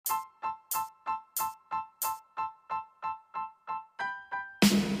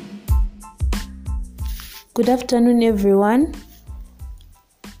Good afternoon, everyone.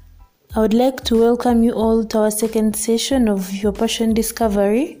 I would like to welcome you all to our second session of Your Passion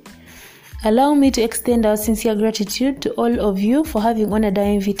Discovery. Allow me to extend our sincere gratitude to all of you for having honored our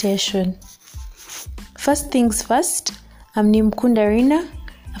invitation. First things first, I'm Nimkunda Rina,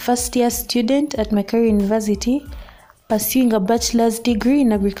 a first-year student at Makerere University, pursuing a bachelor's degree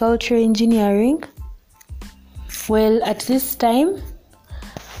in agricultural engineering. Well, at this time,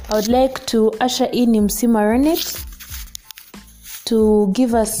 I would like to usher in Msima Renet to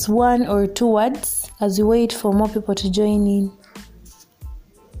give us one or two words as we wait for more people to join in.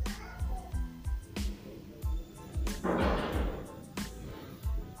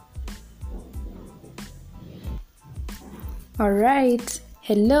 Alright,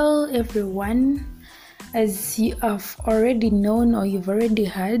 hello everyone. As you have already known or you've already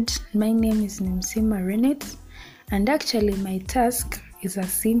heard, my name is Msima Renet, and actually my task is a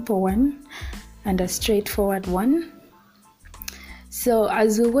simple one and a straightforward one. So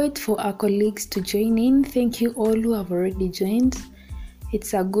as we wait for our colleagues to join in, thank you all who have already joined.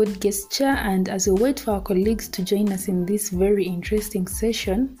 It's a good gesture, and as we wait for our colleagues to join us in this very interesting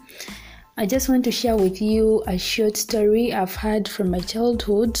session, I just want to share with you a short story I've heard from my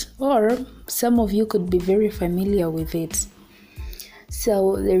childhood, or some of you could be very familiar with it.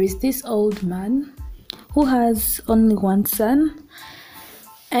 So there is this old man who has only one son,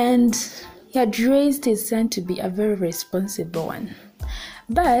 and he had raised his son to be a very responsible one,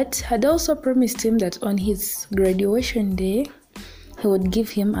 but had also promised him that on his graduation day, he would give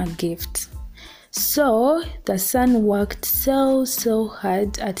him a gift. So the son worked so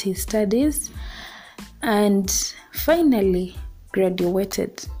hard at his studies and finally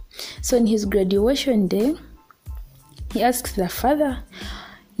graduated. So on his graduation day, he asked the father,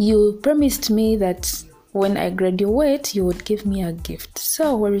 "You promised me that when I graduate, you would give me a gift.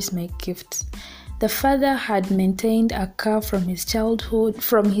 So where is my gift?" The father had maintained a car from his childhood,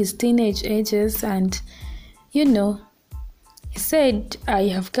 from his teenage ages, and he said, "I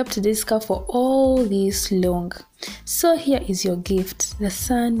have kept this car for all this long. So here is your gift." The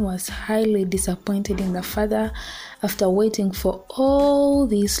son was highly disappointed in the father after waiting for all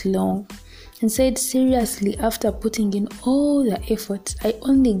this long, and said, "Seriously, after putting in all the effort, I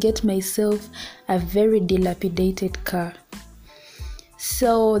only get myself a very dilapidated car."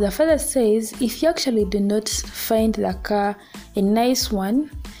 So the father says, "If you actually do not find the car a nice one,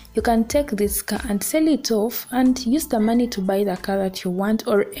 you can take this car and sell it off and use the money to buy the car that you want,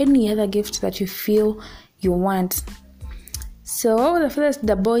 or any other gift that you feel you want." So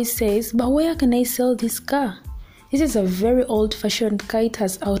the boy says, "But where can I sell this car? This is a very old-fashioned car. It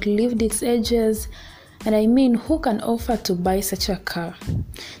has outlived its ages. And I mean, who can offer to buy such a car?"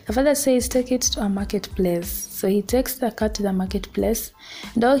 The father says, "Take it to a marketplace." So he takes the car to the marketplace,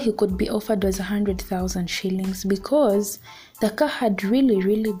 and all he could be offered was 100,000 shillings, because the car had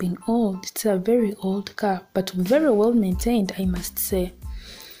really been old. It's a very old car, but very well maintained, I must say.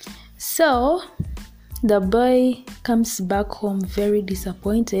 So the boy comes back home very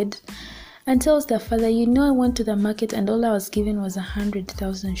disappointed and tells the father, "I went to the market and all I was given was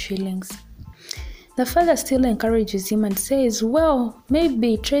 100,000 shillings. The father still encourages him and says, "Well,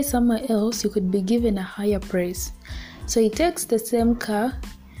 maybe try somewhere else, you could be given a higher price." So he takes the same car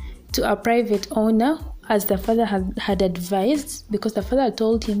to a private owner, as the father had advised, because the father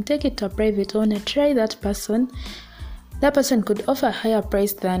told him, "Take it to a private owner, try that person. That person could offer a higher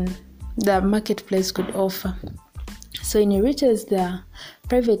price than the marketplace could offer." So when he reaches the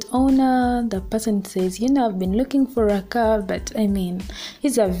private owner, the person says, "I've been looking for a car, but I mean,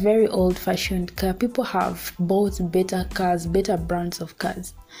 it's a very old-fashioned car. People have bought better cars, better brands of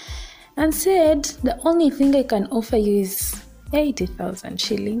cars." And said, "The only thing I can offer you is 80,000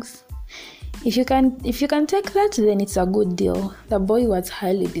 shillings. If you can take that, then it's a good deal." The boy was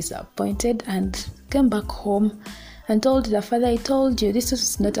highly disappointed and came back home and told the father, "I told you, this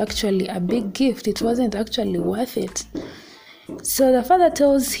was not actually a big gift. It wasn't actually worth it." So the father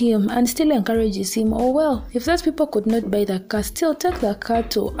tells him and still encourages him, "Oh well, if those people could not buy the car, still take the car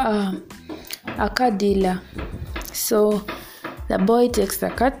to a car dealer." So the boy takes the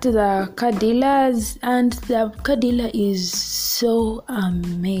car to the car dealers, and the car dealer is so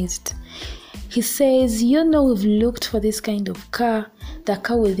amazed. He says, "We've looked for this kind of car, the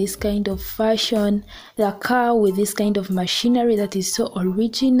car with this kind of fashion, the car with this kind of machinery that is so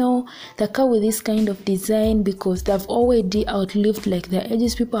original, the car with this kind of design, because they've already outlived their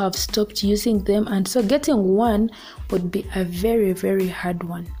ages. People have stopped using them, and so getting one would be a very hard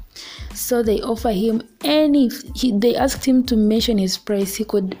one." So they offer him they asked him to mention his price. He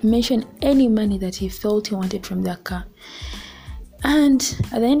could mention any money that he felt he wanted from the car. And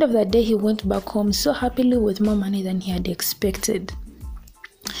at the end of the day, he went back home so happily with more money than he had expected.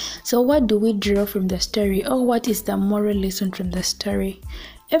 So what do we draw from the story, or what is the moral lesson from the story?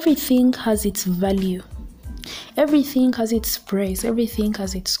 Everything has its value. Everything has its price. Everything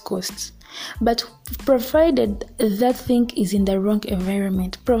has its costs. But provided that thing is in the wrong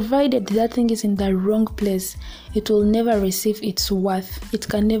environment, provided that thing is in the wrong place, it will never receive its worth. It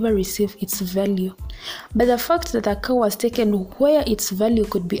can never receive its value. But the fact that a car was taken where its value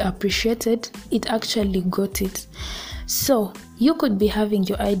could be appreciated, it actually got it. So you could be having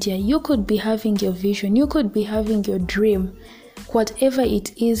your idea, you could be having your vision, you could be having your dream. Whatever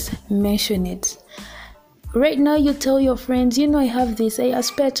it is, mention it. Right now, you tell your friends, I have this, I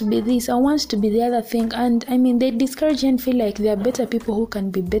aspire to be this, I want to be the other thing. And they discourage you and feel like there are better people who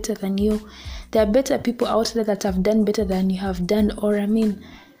can be better than you. There are better people out there that have done better than you have done. Or,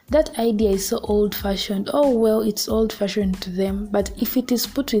 that idea is so old-fashioned. Oh, well, it's old-fashioned to them. But if it is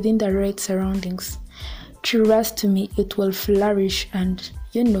put within the right surroundings, trust me, it will flourish and,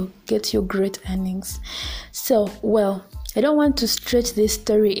 get you great earnings. So, well, I don't want to stretch this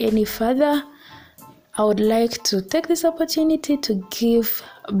story any further. I would like to take this opportunity to give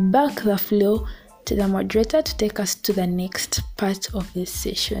back the floor to the moderator to take us to the next part of this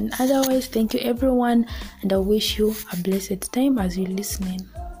session. Otherwise, thank you everyone, and I wish you a blessed time as you're listening.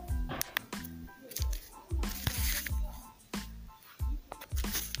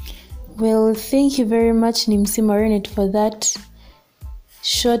 Well, thank you very much, Nimsima Renet, for that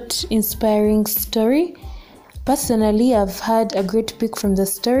short, inspiring story. Personally, I've had a great pick from the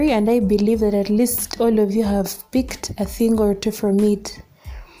story, and I believe that at least all of you have picked a thing or two from it.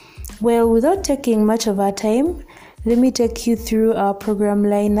 Well, without taking much of our time, let me take you through our program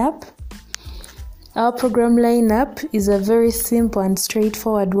lineup. Our program lineup is a very simple and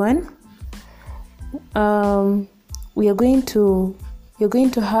straightforward one. You're going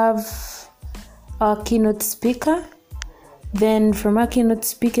to have our keynote speaker. Then from our keynote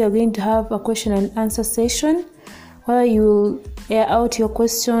speaker, you're going to have a question and answer session where you'll air out your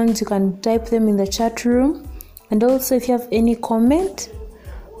questions. You can type them in the chat room. And also, if you have any comment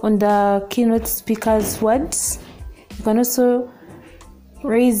on the keynote speaker's words, you can also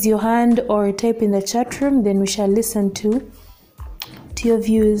raise your hand or type in the chat room. Then we shall listen to your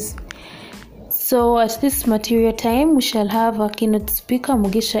views. So at this material time, we shall have our keynote speaker,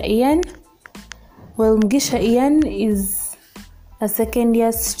 Mugisha Ian. Well, Mugisha Ian is a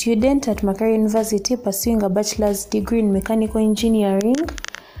second-year student at Makerere University pursuing a bachelor's degree in mechanical engineering,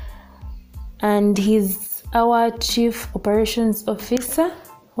 and he's our Chief Operations Officer,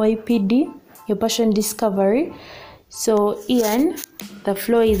 YPD, Your Passion Discovery. So, Ian, the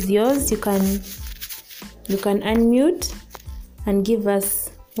floor is yours. You can unmute and give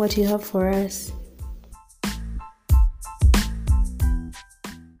us what you have for us.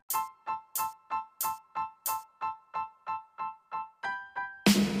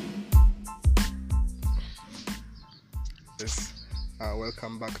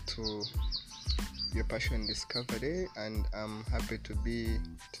 Welcome back to Your Passion Discovery, and I'm happy to be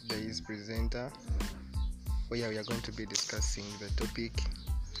today's presenter. We are going to be discussing the topic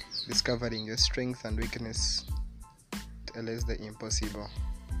discovering your strength and weakness to realize the impossible.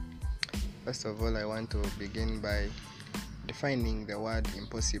 First of all, I want to begin by defining the word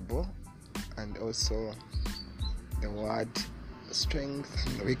impossible and also the word strength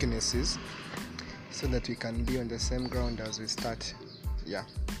and weaknesses, so that we can be on the same ground as we start.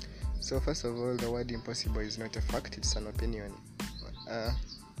 So first of all, the word impossible is not a fact, it's an opinion.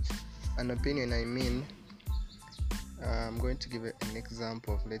 An opinion, I'm going to give an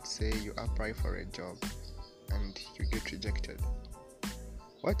example of, let's say you apply for a job and you get rejected.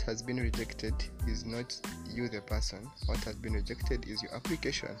 What has been rejected is not you the person. What has been rejected is your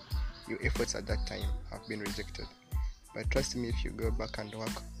application. Your efforts at that time have been rejected. But trust me, if you go back and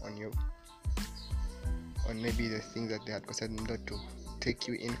work on maybe the things that they had considered not to take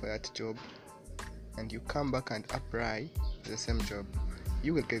you in for that job, and you come back and apply the same job,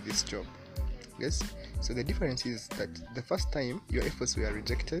 you will get this job. Yes. So the difference is that the first time your efforts were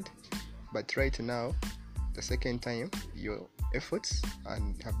rejected, but right now, the second time, your efforts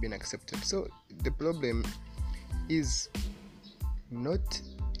have been accepted. So the problem is not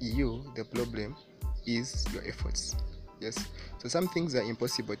you, the problem is your efforts. Yes. So some things are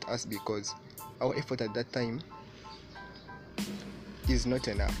impossible to us because our effort at that time is not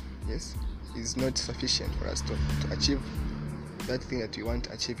enough. Yes, is not sufficient for us to achieve that thing that we want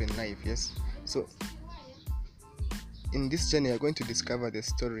to achieve in life. Yes. So in this journey, you're going to discover the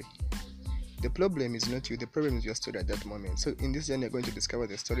story The problem is not you, the problem is your story at that moment. So in this journey, you're going to discover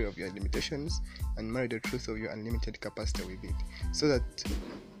the story of your limitations and marry the truth of your unlimited capacity with it. So that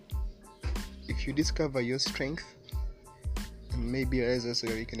if you discover your strength and maybe realize also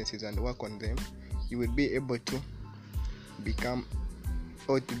your weaknesses and work on them, you will be able to become,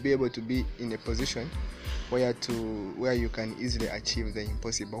 or to be able to be in a position where you can easily achieve the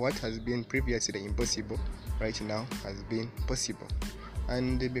impossible. What has been previously impossible right now has been possible.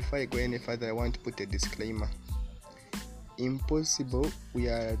 And before I go any further, I want to put a disclaimer. Impossible, we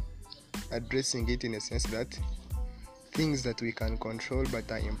are addressing it in a sense that things that we can control but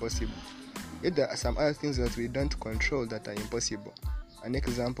are impossible. Yet there are some other things that we don't control that are impossible. An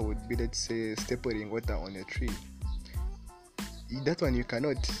example would be, let's say, stapling water on a tree. That one you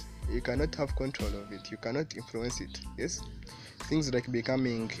cannot have control of it. You cannot influence it. Yes, things like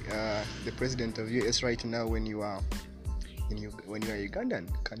becoming the president of US right now when you are Ugandan,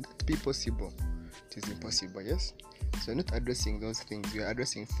 can that be possible? It is impossible. Yes, so not addressing those things. We are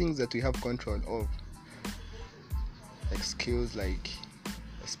addressing things that we have control of, like skills, like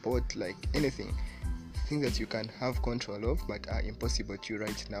a sport, like anything. Things that you can have control of but are impossible to you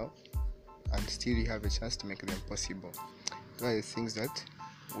right now, and still you have a chance to make them possible. Those are the things that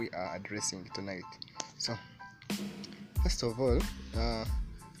we are addressing tonight. So first of all,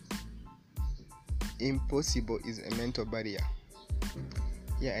 impossible is a mental barrier.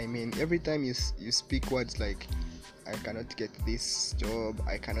 Every time you speak words like I cannot get this job,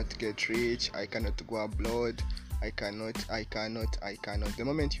 I cannot get rich, I cannot go abroad, I cannot, the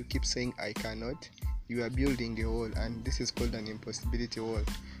moment you keep saying I cannot, you are building a wall, and this is called an impossibility wall.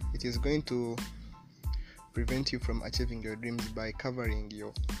 It is going to prevent you from achieving your dreams by covering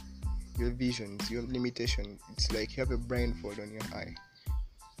your visions, your limitation. It's like you have a blindfold on your eye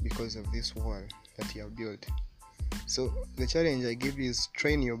because of this wall that you have built. So the challenge I give you is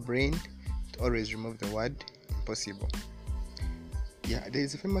train your brain to always remove the word impossible. There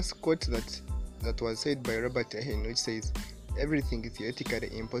is a famous quote that was said by Robert Ahen, which says everything is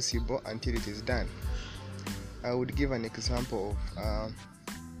theoretically impossible until it is done. I would give an example of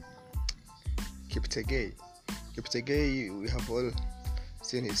Kiptegei. We have all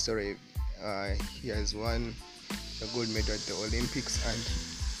seen his story. He has won a gold medal at the Olympics, and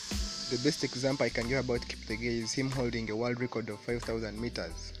the best example I can give about Kiptegei is him holding a world record of 5,000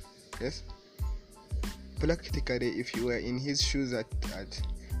 meters. Yes, practically, if you were in his shoes at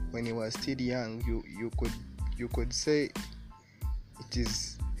when he was still young, you could say it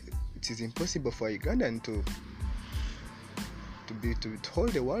is impossible for a Ugandan to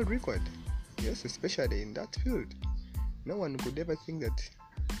hold a world record. Yes, especially in that field. No one could ever think that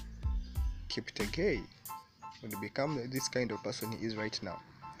Kiptegei would become this kind of person he is right now.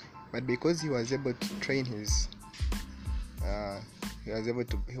 But because he was able to train he was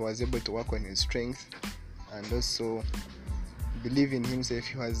able to work on his strength and also believe in himself,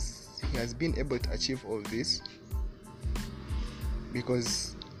 he has been able to achieve all this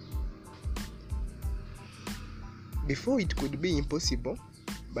because before it could be impossible,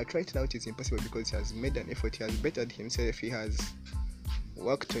 but right now it is impossible because he has made an effort, he has bettered himself, he has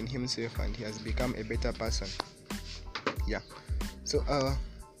worked on himself, and he has become a better person. So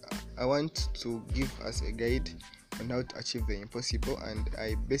I want to give us a guide on how to achieve the impossible, and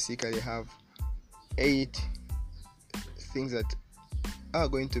I basically have 8 things that are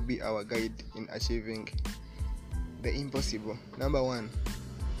going to be our guide in achieving the impossible. Number 1,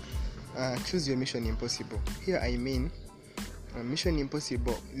 choose your mission impossible. Here I mean mission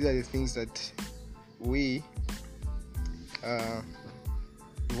impossible. These are the things that we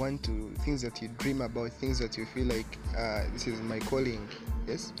want to, things that you dream about, things that you feel like this is my calling.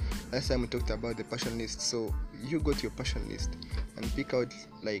 Yes, last time we talked about the passion list. So you go to your passion list and pick out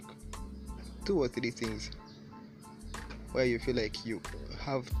like 2 or 3 things where you feel like you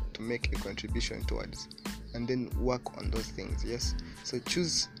have to make a contribution towards, and then work on those things. Yes, so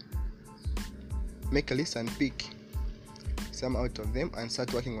make a list and pick some out of them and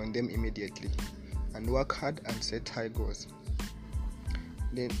start working on them immediately, and work hard and set high goals.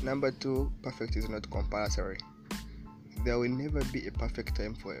 Then number 2, perfect is not compulsory. There will never be a perfect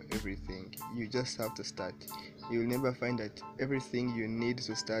time for everything. You just have to start. You will never find that everything you need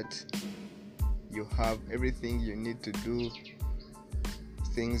to start, you have everything you need to do,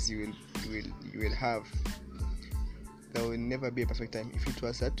 things you will have. There will never be a perfect time. If it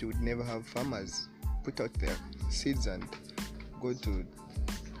was that, you would never have farmers put out their seeds and go to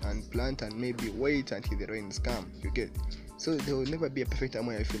and plant and maybe wait until the rains come. You get? So there will never be a perfect time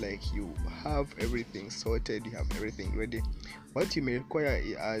where I feel like you have everything sorted, you have everything ready. What you may require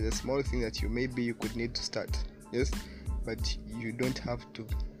are the small things that you could need to start. Yes, but you don't have to.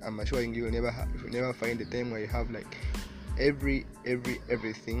 I'm assuring you will never find a time where you have like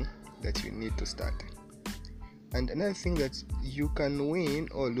everything that you need to start. And another thing, that you can win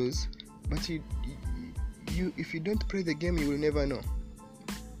or lose, but you if you don't play the game, you will never know.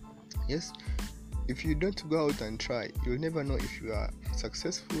 Yes, if you don't go out and try, you'll never know if you are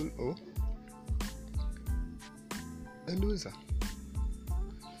successful or a loser.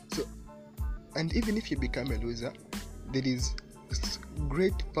 So, and even if you become a loser, there is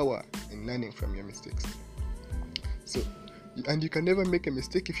great power in learning from your mistakes. So, and you can never make a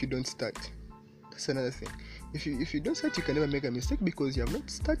mistake if you don't start. That's another thing. If you don't start, you can never make a mistake because you have not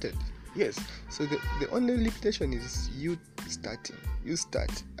started. Yes. So the only limitation is you starting. You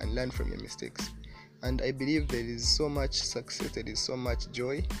start and learn from your mistakes. And I believe there is so much success, there is so much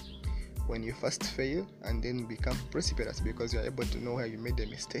joy when you first fail and then become prosperous, because you are able to know where you made a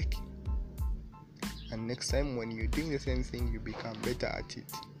mistake. And next time when you're doing the same thing, you become better at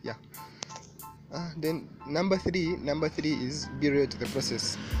it. Yeah. Then number three is be real to the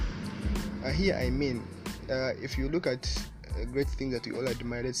process. Here I mean, if you look at a great thing that we all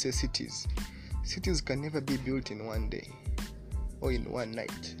admire, let's say cities can never be built in one day or in one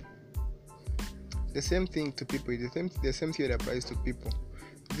night. The same thing to people, the same thing applies to people.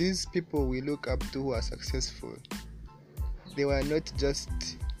 These people we look up to who are successful, they were not just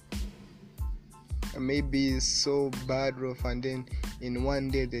maybe so bad off and then in one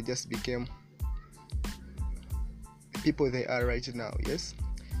day they just became people they are right now. Yes.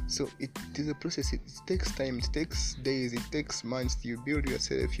 So it is a process. It takes time, it takes days, it takes months. You build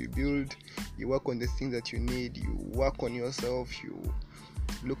yourself, you work on the things that you need, you work on yourself, you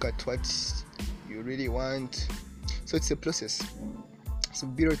look at what you really want. So it's a process. So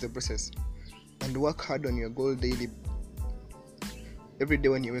build the process and work hard on your goal daily. Every day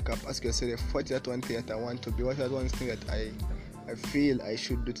when you wake up, ask yourself, what is that one thing that I want to be? What is that one thing that I feel I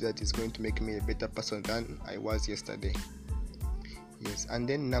should do that is going to make me a better person than I was yesterday? Yes. And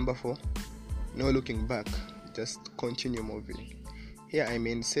then number 4, no looking back, just continue moving. Here I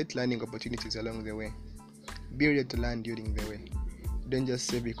mean, set learning opportunities along the way. Be ready to learn during the way. Don't just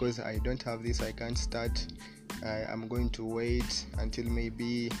say because I don't have this I can't start. I'm going to wait until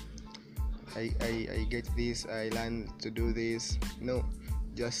maybe I get this, I learn to do this. No,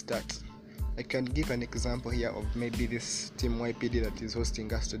 just start. I can give an example here of maybe this team YPD that is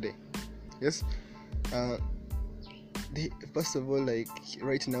hosting us today. Yes. They, first of all, like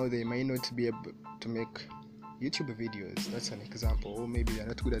right now they might not be able to make YouTube videos. That's an example. Or maybe they're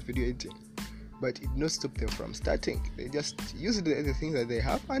not good at video editing. But it did not stop them from starting. They just used the things that they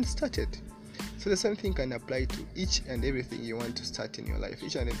have and started. So the same thing can apply to each and everything you want to start in your life,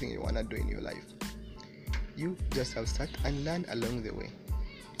 each and everything you want to do in your life. You just have to start and learn along the way.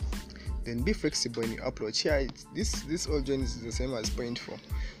 Then be flexible in your approach. Here, this all join is the same as point 4.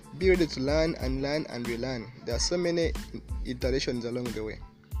 Be ready to learn and relearn. There are so many iterations along the way.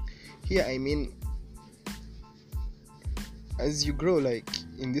 Here I mean, as you grow, like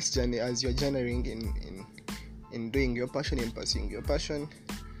in this journey, as you're journeying in doing your passion, in pursuing your passion,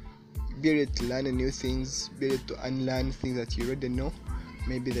 be ready to learn new things, be ready to unlearn things that you already know.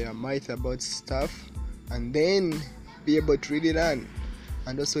 Maybe there are myths about stuff, and then be able to really learn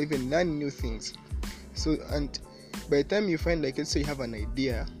and also even learn new things. So, and by the time you find, like, let's say you have an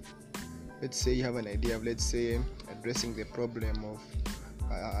idea of, let's say, addressing the problem of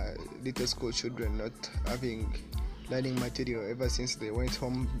little school children not having learning material ever since they went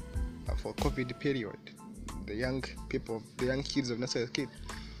home for COVID period. The young kids of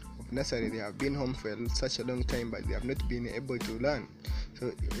nursery, they have been home for such a long time, but they have not been able to learn.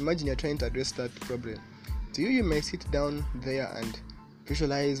 So imagine you're trying to address that problem. To you may sit down there and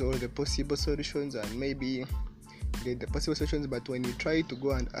visualize all the possible solutions and maybe get the possible solutions, but when you try to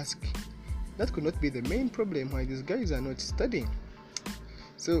go and ask, that could not be the main problem why these guys are not studying.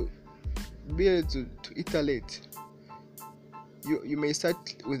 So be able to iterate. You may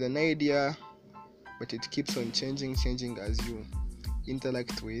start with an idea, but it keeps on changing as you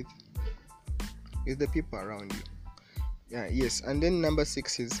interact with the people around you. Yes. And then number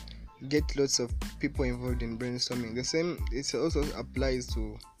 6 is get lots of people involved in brainstorming. The same, it also applies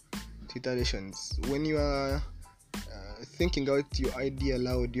to iterations. When you are thinking out your idea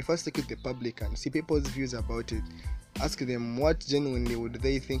aloud, you first take it to the public and see people's views about it. Ask them what genuinely would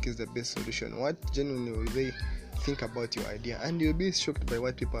they think is the best solution, what genuinely would they think about your idea, and you'll be shocked by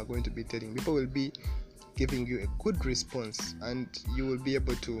what people are going to be telling. People will be giving you a good response, and you will be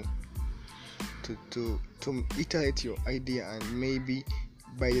able to iterate your idea, and maybe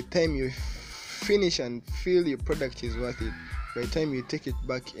by the time you finish and feel your product is worth it, by the time you take it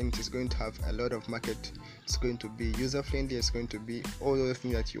back and it is going to have a lot of market, it's going to be user friendly, it's going to be all the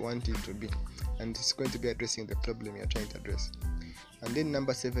things that you want it to be, and it's going to be addressing the problem you're trying to address. And then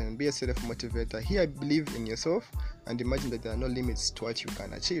number 7, be a self-motivator. Here, believe in yourself and imagine that there are no limits to what you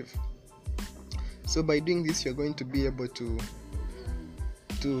can achieve. So by doing this, you're going to be able to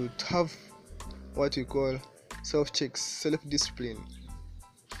have what we call self-checks, self-discipline.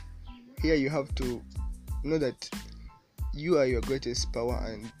 Here you have to know that you are your greatest power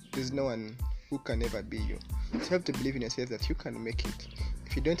and there's no one who can ever be you. So you have to believe in yourself that you can make it.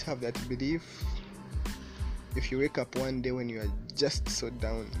 If you don't have that belief, if you wake up one day when you are just so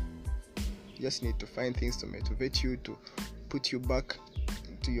down, you just need to find things to motivate you, to put you back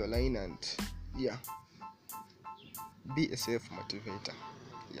into your line, and be a self-motivator.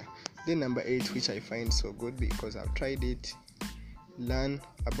 Then number 8, which I find so good because I've tried it, learn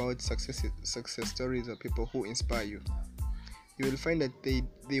about success stories of people who inspire you. You will find that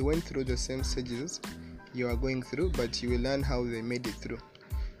they went through the same stages you are going through, but you will learn how they made it through.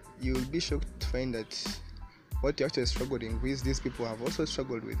 You will be shocked to find that what you're actually struggling with, these people have also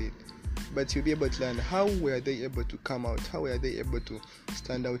struggled with it, but you'll be able to learn how were they able to come out, how were they able to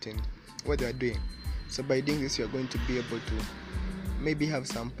stand out in what they are doing. So by doing this, you're going to be able to maybe have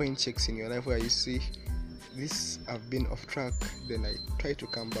some point checks in your life where you see, this I've been off track, then I try to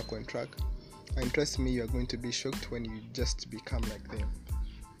come back on track. And trust me, you're going to be shocked when you just become like them.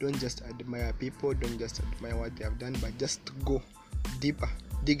 Don't just admire people, don't just admire what they have done, but just go deeper,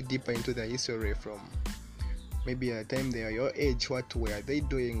 dig deeper into their history from maybe a time they are your age. What were they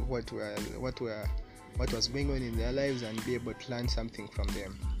doing? What was going on in their lives, and be able to learn something from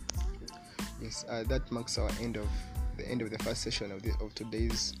them. Yes, that marks our end of the first session of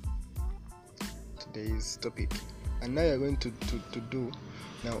today's topic. And now you're going to do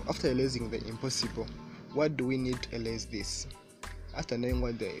now, after erasing the impossible, what do we need to erase this? After knowing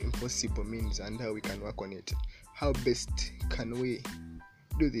what the impossible means and how we can work on it, how best can we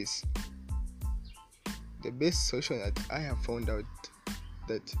do this? The best solution that I have found out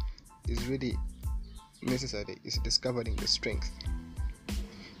that is really necessary is discovering the strength,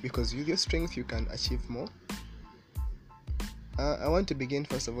 because with your strength you can achieve more. I want to begin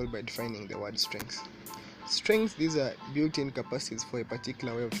first of all by defining the word strength. Strength, these are built-in capacities for a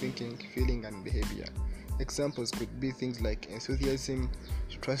particular way of thinking, feeling, and behavior. Examples could be things like enthusiasm,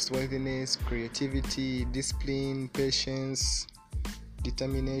 trustworthiness, creativity, discipline, patience,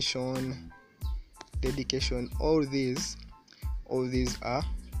 determination, dedication. All these are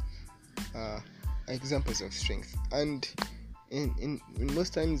examples of strength. And in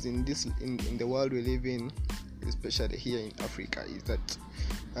most times in the world we live in, especially here in Africa, is that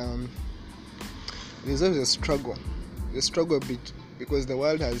there's always a struggle because the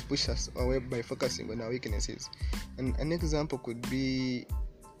world has pushed us away by focusing on our weaknesses. And an example could be,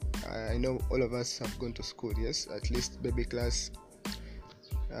 I know all of us have gone to school, yes, at least baby class,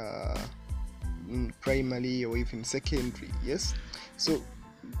 in primary or even secondary, yes. So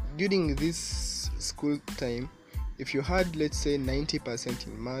during this school time, if you had, let's say, 90%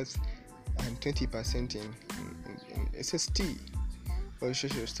 in math and 20% in SST or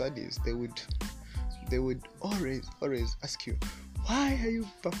social studies, they would always ask you, why are you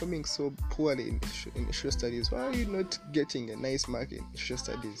performing so poorly in social studies? Why are you not getting a nice mark in social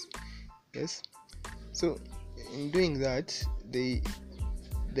studies? Yes. So in doing that, they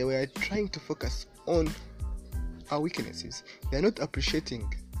were trying to focus on our weaknesses. They're not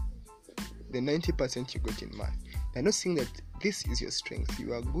appreciating the 90% you got in math. They're not saying that this is your strength,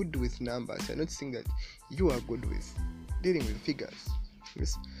 you are good with numbers. They're not saying that you are good with dealing with figures.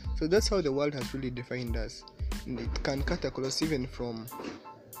 Yes. So that's how the world has really defined us. And it can cut across even from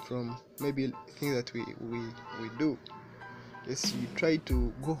maybe things that we do. Yes, you try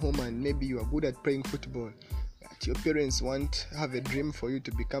to go home and maybe you are good at playing football, but your parents have a dream for you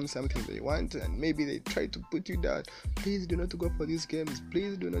to become something they want, and maybe they try to put you down. Please do not go for these games.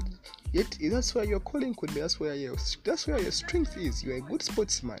 Please do not. Yet that's where your calling could be. That's where your strength is. You are a good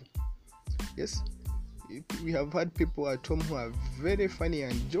sportsman. Yes. We have had people at home who are very funny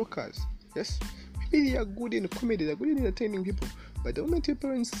and jokers. Yes. Maybe they are good in comedy. They are good in entertaining people. But the moment your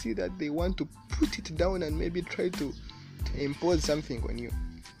parents see that, they want to put it down and maybe try to impose something on you.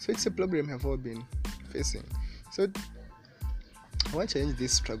 So it's a problem we have all been facing. So I want to change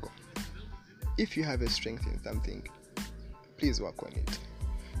this struggle. If you have a strength in something, please work on it.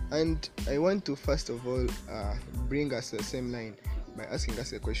 And I want to first of all bring us to the same line by asking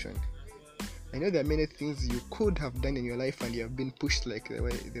us a question. I know there are many things you could have done in your life and you have been pushed, like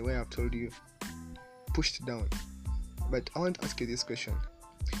the way I've told you, pushed down. But I want to ask you this question.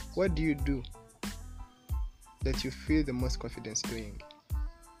 What do you do that you feel the most confidence doing?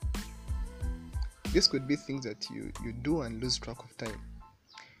 This could be things that you do and lose track of time.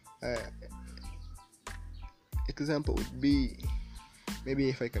 Example would be, maybe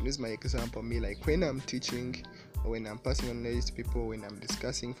if I can use my example, me, like when I'm teaching, or when I'm passing on knowledge to people, when I'm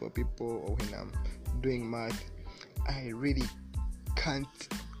discussing for people, or when I'm doing math, I really can't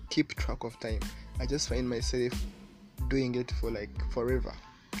keep track of time. I just find myself doing it for like forever.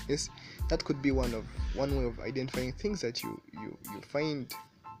 Yes, that could be one way of identifying things that you find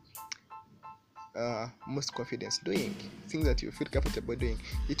most confidence doing, things that you feel comfortable doing.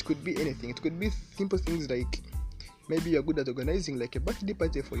 It could be anything. It could be simple things like maybe you're good at organizing like a birthday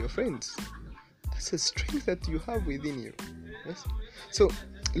party for your friends. That's a strength that you have within you. Yes. So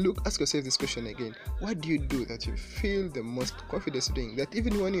ask yourself this question again. What do you do that you feel the most confidence doing, that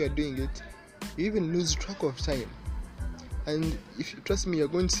even when you are doing it, you even lose track of time? And if you trust me, you're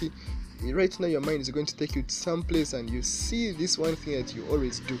going to see, right now your mind is going to take you to some place and you see this one thing that you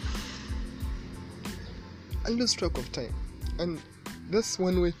always do and lose track of time. And that's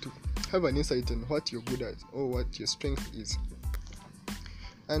one way to have an insight on what you're good at or what your strength is.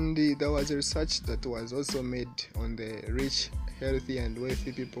 And there was a research that was also made on the rich, healthy and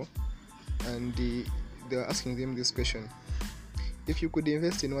wealthy people, and they were asking them this question: if you could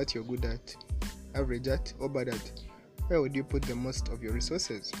invest in what you're good at, average at or bad at, where would you put the most of your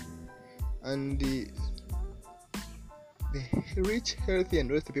resources? And the rich, healthy and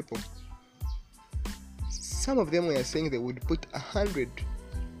wealthy people, some of them were saying they would put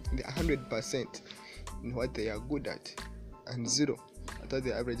 100% in what they are good at, and 0 at what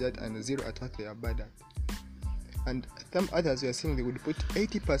they average at, and 0 at what they are bad at. And some others were saying they would put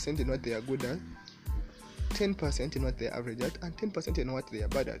 80% in what they are good at, 10% in what they average at, and 10% in what they are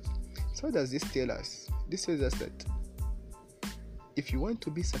bad at. So what does this tell us? This tells us that if you want to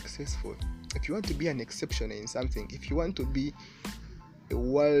be successful, if you want to be an exception in something, if you want to be a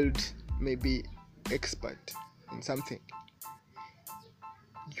world maybe expert in something,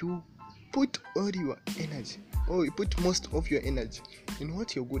 you put all your energy, or you put most of your energy in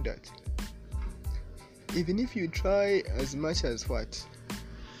what you're good at. Even if you try as much as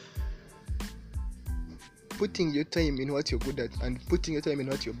putting your time in what you're good at and putting your time in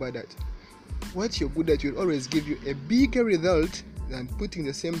what you're bad at, what you're good at will always give you a bigger result than putting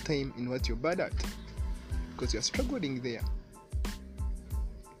the same time in what you're bad at, because you're struggling there.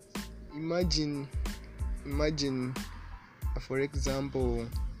 Imagine for example,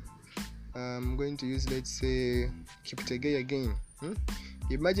 I'm going to use, let's say, Kiptegei again.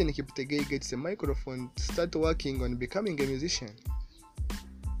 Imagine Kiptegei gets a microphone, start working on becoming a musician.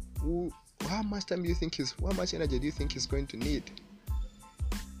 How much time do you think how much energy do you think he's going to need?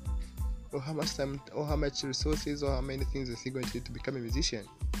 Or how much time, or how much resources, or how many things is he going to need to become a musician?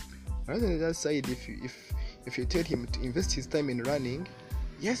 Rather than that side, if you tell him to invest his time in running,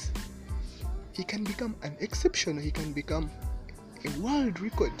 yes, he can become an exception. He can become a world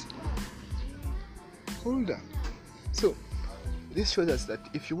record holder. So this shows us that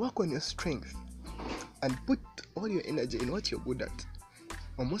if you work on your strength and put all your energy in what you're good at,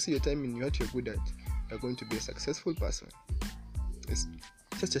 or most of your time in what you're good at, you're going to be a successful person. It's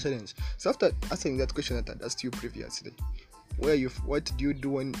such a challenge. So after answering that question that I asked you previously, what do you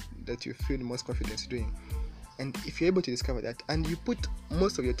do that you feel most confidence doing? And if you're able to discover that and you put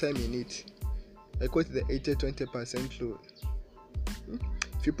most of your time in it, I call it the 80-20% rule.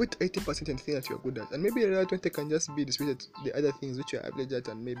 If you put 80% in things that you're good at, and maybe the other 20 can just be distributed to the other things which you're average at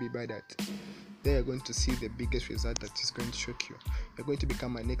and maybe bad at, then you're going to see the biggest result that is going to shock you. You're going to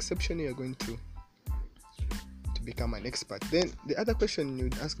become an exception. You're going to become an expert. Then the other question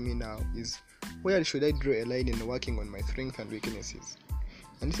you'd ask me now is, where should I draw a line in working on my strengths and weaknesses?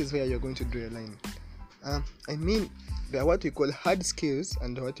 And this is where you're going to draw a line. There are what we call hard skills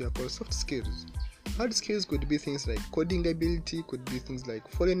and what we call soft skills. Hard skills could be things like coding ability, could be things like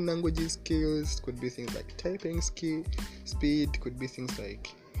foreign languages skills, could be things like typing speed, could be things like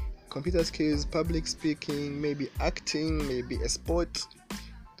computer skills, public speaking, maybe acting, maybe a sport.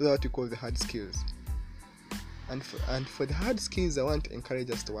 Those are what we call the hard skills. And for the hard skills, I want to encourage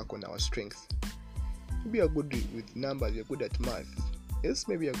us to work on our strengths. Maybe you're good with numbers, you're good at math. Yes,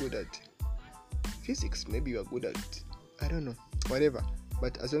 maybe you're good at physics, maybe you're good at, I don't know, whatever.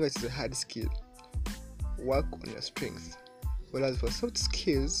 But as long as it's a hard skill, work on your strengths. Whereas for soft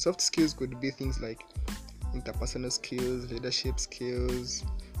skills could be things like interpersonal skills, leadership skills,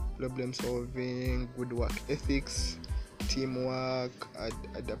 problem solving, good work ethics, teamwork,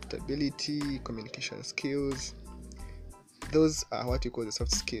 adaptability, communication skills. Those are what you call the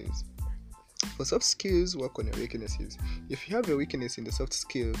soft skills. For soft skills, work on your weaknesses. If you have a weakness in the soft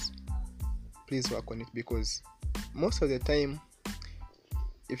skills, please work on it, because most of the time,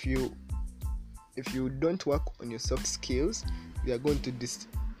 if you if you don't work on your soft skills, they are going to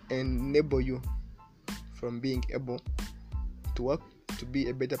enable you from being able to work to be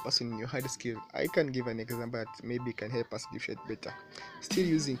a better person in your hard skill. I can give an example that maybe can help us differentiate better. Still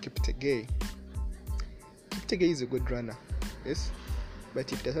using Kiptegei. Kiptegei is a good runner, yes,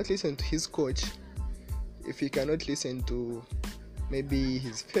 but if he does not listen to his coach, if he cannot listen to maybe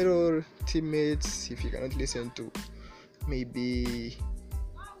his fellow teammates, if he cannot listen to maybe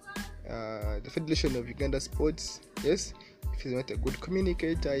the Federation of Uganda Sports, yes, if he's not a good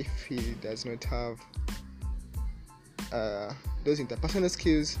communicator, if he does not have those interpersonal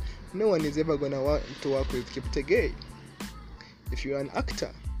skills, no one is ever going to want to work with Kiptegei. If you're an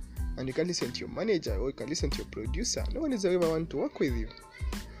actor and you can listen to your manager or you can listen to your producer, no one is ever want to work with you.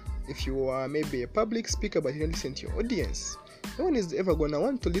 If you are maybe a public speaker but you don't listen to your audience, no one is ever going to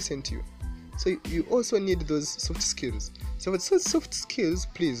want to listen to you. So you also need those soft skills. So with those soft skills,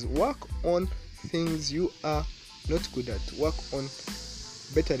 please work on things you are not good at. Work on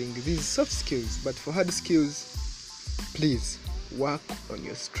bettering these soft skills. But for hard skills, please work on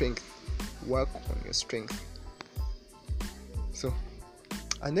your strength. Work on your strength. So,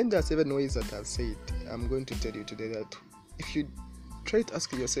 and then there are 7 ways that I've said. I'm going to tell you today that if you try to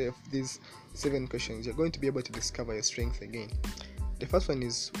ask yourself these 7 questions, you're going to be able to discover your strength again. The first one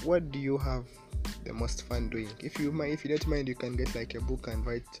is, what do you have the most fun doing? If you don't mind, you can get like a book and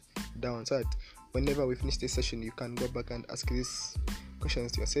write down so that whenever we finish this session, you can go back and ask these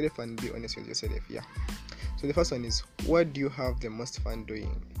questions to yourself and be honest with yourself. Yeah. So the first one is, what do you have the most fun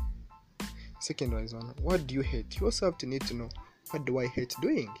doing? Second one is, what do you hate? You also have to need to know, what do I hate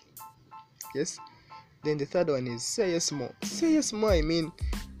doing? Yes. Then the third one is, say yes more. Say yes more, I mean,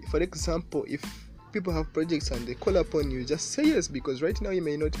 for example, if people have projects and they call upon you, just say yes, because right now you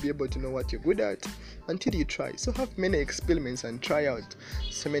may not be able to know what you're good at until you try. So have many experiments and try out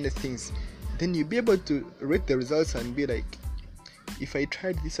so many things. Then you'll be able to rate the results and be like, if I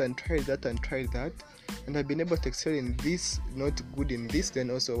tried this and tried that and tried that, and I've been able to excel in this, not good in this, then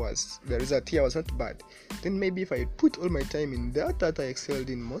also was the result here was not bad. Then maybe if I put all my time in that I excelled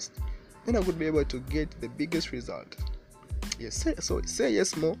in most, then I would be able to get the biggest result. Yes, say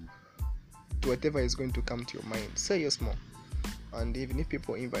yes more to whatever is going to come to your mind. Say yes more. And even if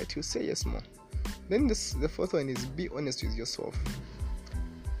people invite you, say yes more. Then the fourth one is, be honest with yourself.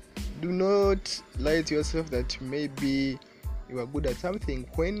 Do not lie to yourself that maybe you are good at something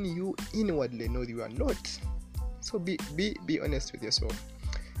when you inwardly know you are not. So be honest with yourself.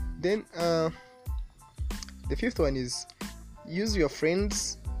 Then the fifth one is, use your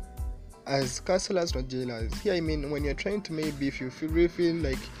friends as counselors, not jailers. Here I mean, when you're trying to, maybe if you really feel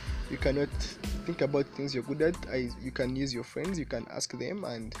like you cannot think about things you're good at, you can use your friends. You can ask them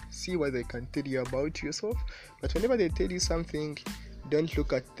and see what they can tell you about yourself. But whenever they tell you something, don't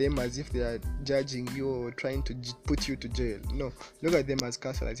look at them as if they are judging you or trying to put you to jail. No, look at them as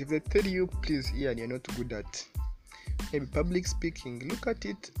counselors. If they tell you, please, and you're not good at maybe public speaking, look at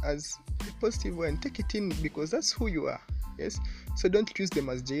it as a positive way and take it in, because that's who you are. Yes. So don't use them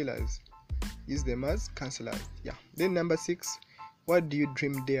as jailers. Use them as counselors. Yeah. Then number 6, what do you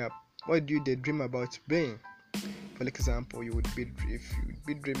dream what do you daydream about being? For example, you would be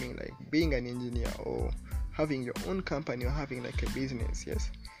dreaming like being an engineer or having your own company or having like a business. Yes.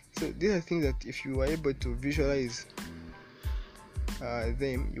 So these are things that if you are able to visualize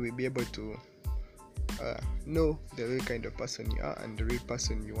them, you will be able to know the real kind of person you are and the real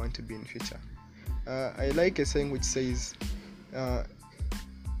person you want to be in future. I like a saying which says,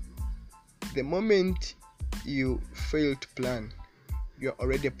 the moment you fail to plan, you're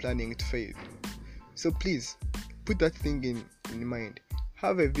already planning to fail. So please put that thing in mind.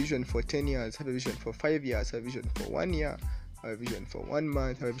 Have a vision for 10 years, have a vision for 5 years, have a vision for 1 year, have a vision for 1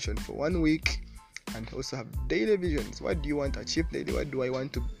 month, have a vision for 1 week, and also have daily visions. What do you want to achieve daily? What do I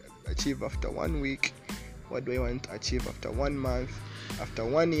want to achieve after 1 week? What do I want to achieve after 1 month, after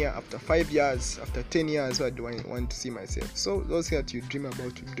 1 year, after 5 years, after 10 years? What do I want to see myself? So those things that you dream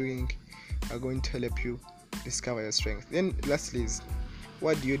about doing are going to help you discover your strength. Then lastly is,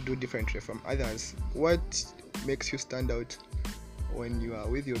 what do you do differently from others? What makes you stand out when you are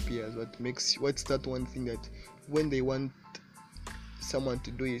with your peers? What's that one thing that when they want someone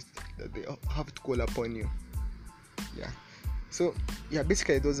to do it, that they have to call upon you? Yeah. So yeah,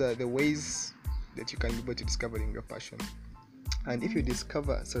 basically those are the ways that you can be able to discovering your passion. And if you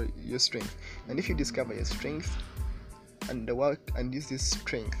discover your strength, and if you discover your strength and the work and use this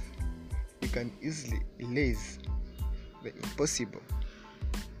strength, you can easily erase the impossible,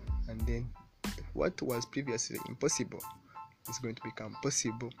 and then what was previously impossible is going to become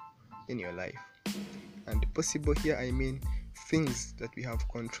possible in your life. And possible here, I mean things that we have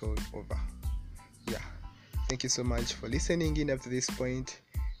control over. Thank you so much for listening in up to this point.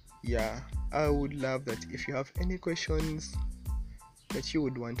 Yeah, I would love that if you have any questions that you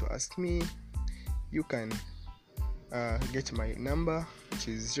would want to ask me, you can get my number, which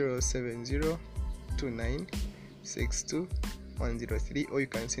is 07029621103, or you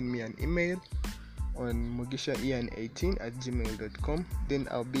can send me an email on mugishaian18@gmail.com. Then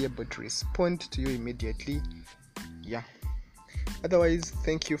I'll be able to respond to you immediately. Yeah. Otherwise,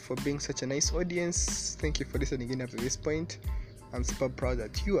 thank you for being such a nice audience. Thank you for listening in up to this point. I'm super proud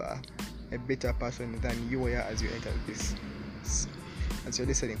that you are a better person than you were as you entered this, as you're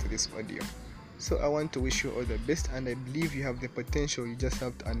listening to this audio. So I want to wish you all the best, and I believe you have the potential. You just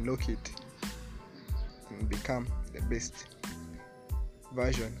have to unlock it and become the best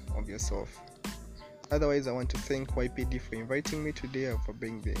version of yourself. Otherwise, I want to thank YPD for inviting me today and for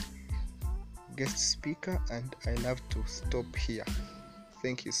being the guest speaker, and I love to stop here.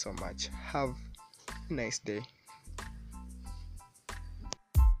 Thank you so much. Have a nice day.